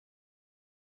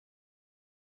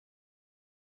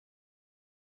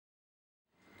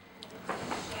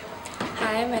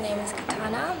Hi, my name is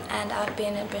Katana and I've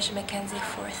been in Bishop Mackenzie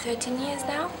for 13 years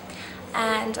now,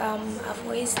 and I've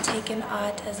always taken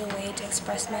art as a way to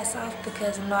express myself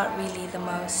because I'm not really the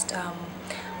most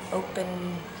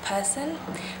open person.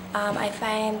 I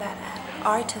find that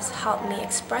art has helped me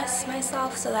express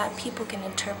myself so that people can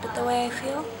interpret the way I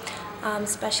feel.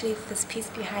 Especially this piece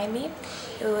behind me.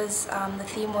 It was the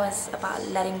theme was about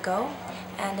letting go,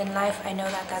 and in life I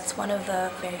know that that's one of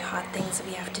the very hard things that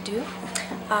we have to do.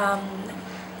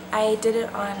 I did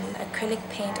it on acrylic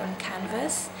paint on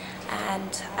canvas,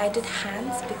 and I did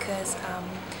hands because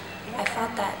I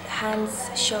felt that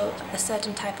hands show a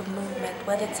certain type of movement,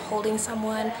 whether it's holding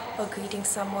someone or greeting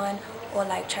someone or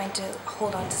like trying to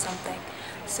hold on to something.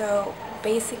 So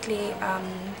basically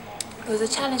it was a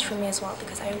challenge for me as well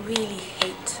because I really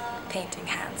hate painting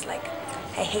hands. Like,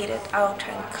 I hate it. I'll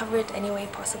try and cover it any way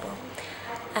possible.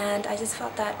 And I just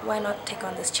felt that why not take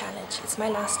on this challenge? It's my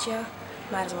last year,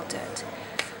 might as well do it.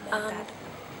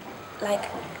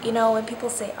 Like, you know, when people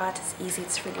say art is easy,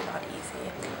 it's really not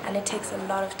easy. And it takes a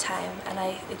lot of time, and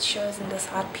it shows in this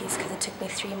art piece because it took me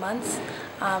 3 months.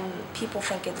 People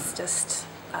think it's just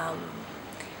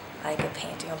like a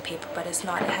painting on paper, but it's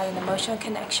not. It has an emotional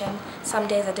connection. Some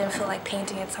days I didn't feel like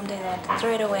painting it, some days I wanted to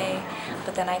throw it away,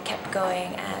 but then I kept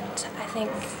going, and I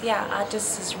think, yeah, art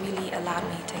just has really allowed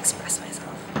me to express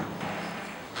myself.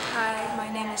 Hi,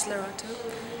 my name is Laroto,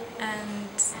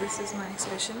 and this is my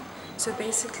exhibition. So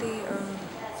basically,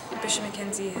 Bishop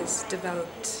Mackenzie has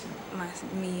developed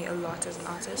me a lot as an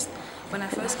artist. When I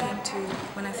first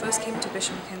came to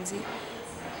Bishop Mackenzie,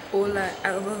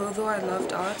 although I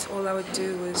loved art, all I would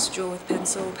do was draw with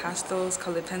pencil, pastels,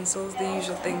 colored pencils, the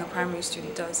usual thing a primary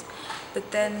student does.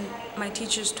 But then my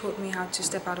teachers taught me how to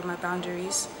step out of my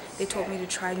boundaries. They taught me to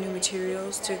try new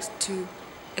materials, to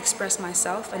express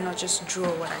myself and not just draw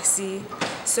what I see.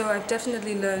 So I've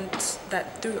definitely learned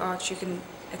that through art you can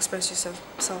express yourself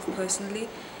personally.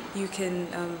 You can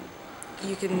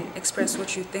express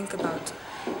what you think about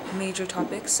major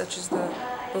topics such as the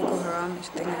Boko Haram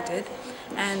thing I did,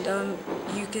 and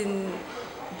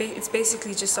it's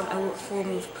basically just a form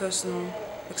of personal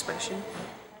expression.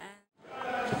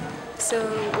 So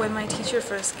when my teacher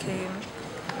first came,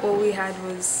 all we had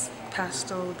was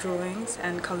pastel drawings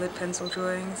and colored pencil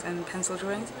drawings and pencil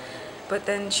drawings, but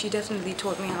then she definitely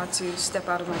taught me how to step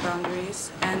out of my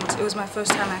boundaries, and it was my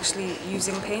first time actually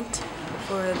using paint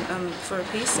for a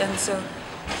piece, and so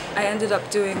I ended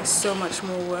up doing so much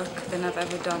more work than I've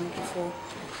ever done before.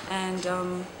 And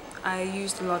I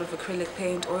used a lot of acrylic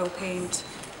paint, oil paint.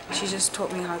 She just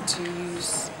taught me how to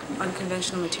use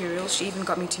unconventional materials. She even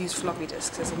got me to use floppy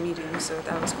disks as a medium, so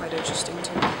that was quite interesting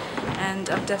too. And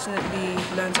I've definitely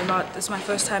learned a lot. This is my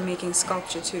first time making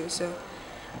sculpture too, so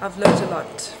I've learned a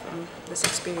lot from this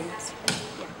experience.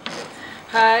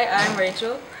 Hi, I'm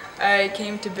Rachel. I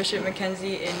came to Bishop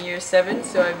Mackenzie in year 7,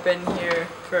 so I've been here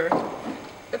for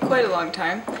quite a long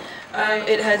time.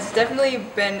 It has definitely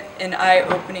been an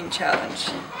eye-opening challenge.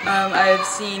 I've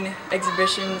seen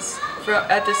exhibitions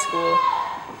at the school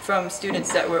from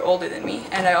students that were older than me,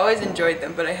 and I always enjoyed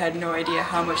them, but I had no idea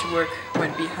how much work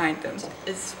went behind them.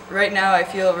 Right now I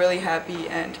feel really happy,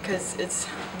 and because it's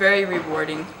very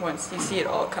rewarding once you see it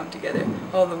all come together.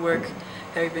 All the work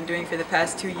that we've been doing for the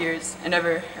past 2 years, I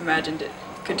never imagined it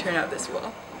could turn out this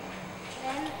well.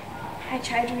 Then I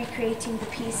tried recreating the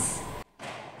piece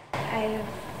I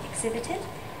exhibited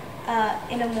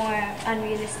in a more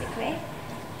unrealistic way.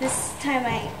 This time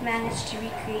I managed to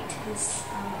recreate this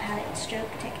palette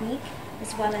stroke technique,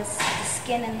 as well as the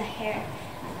skin and the hair,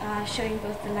 showing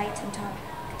both the light and dark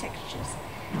textures.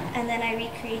 And then I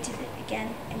recreated it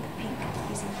again in the pink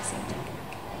using the same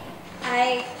technique.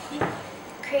 I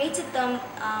created them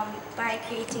by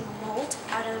creating a mold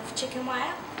out of chicken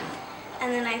wire,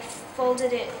 and then I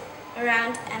folded it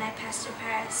around and I pastel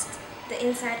Paris the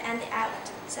inside and the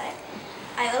outside.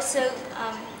 I also,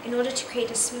 in order to create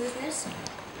a smoothness,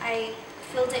 I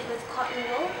filled it with cotton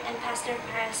wool and pastel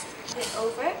Paris it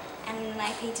over, and then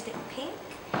I painted it pink,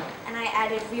 and I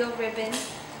added real ribbon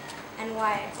and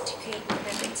wire to create the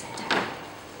ribbons and tie.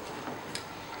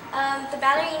 The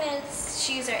ballerina's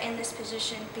shoes are in this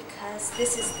position because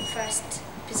this is the first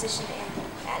position in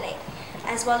ballet,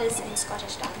 as well as in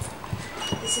Scottish dance.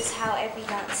 This is how every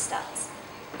dance starts.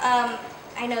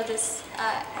 I know this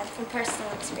from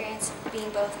personal experience,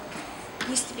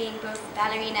 used to being both a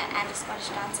ballerina and a Scottish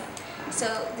dancer.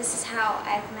 So this is how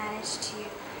I've managed to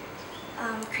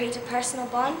create a personal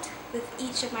bond with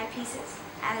each of my pieces,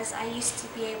 as I used to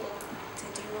be able to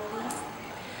do all these.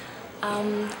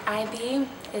 IB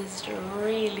is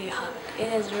really hard.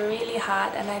 It is really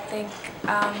hard, and I think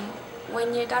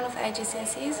when you're done with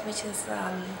IGCSEs, which is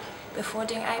before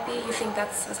doing IB, you think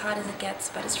that's as hard as it gets,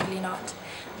 but it's really not.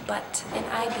 But in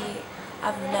IB,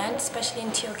 I've learned, especially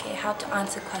in TOK, how to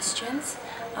answer questions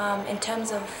in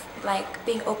terms of like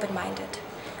being open-minded.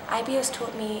 IB has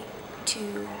taught me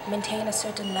to maintain a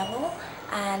certain level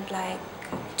and like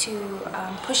to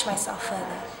push myself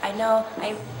further.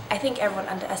 I think everyone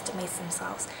underestimates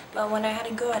themselves, but when I had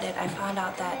a go at it, I found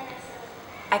out that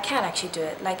I can actually do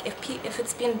it. Like if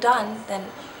it's been done, then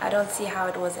I don't see how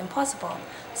it was impossible.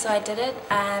 So I did it,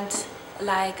 and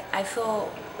like I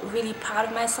feel really proud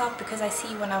of myself because I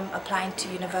see when I'm applying to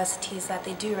universities that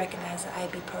they do recognize the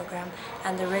IB program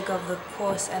and the rigor of the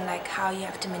course and like how you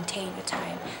have to maintain your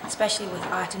time, especially with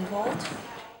art involved.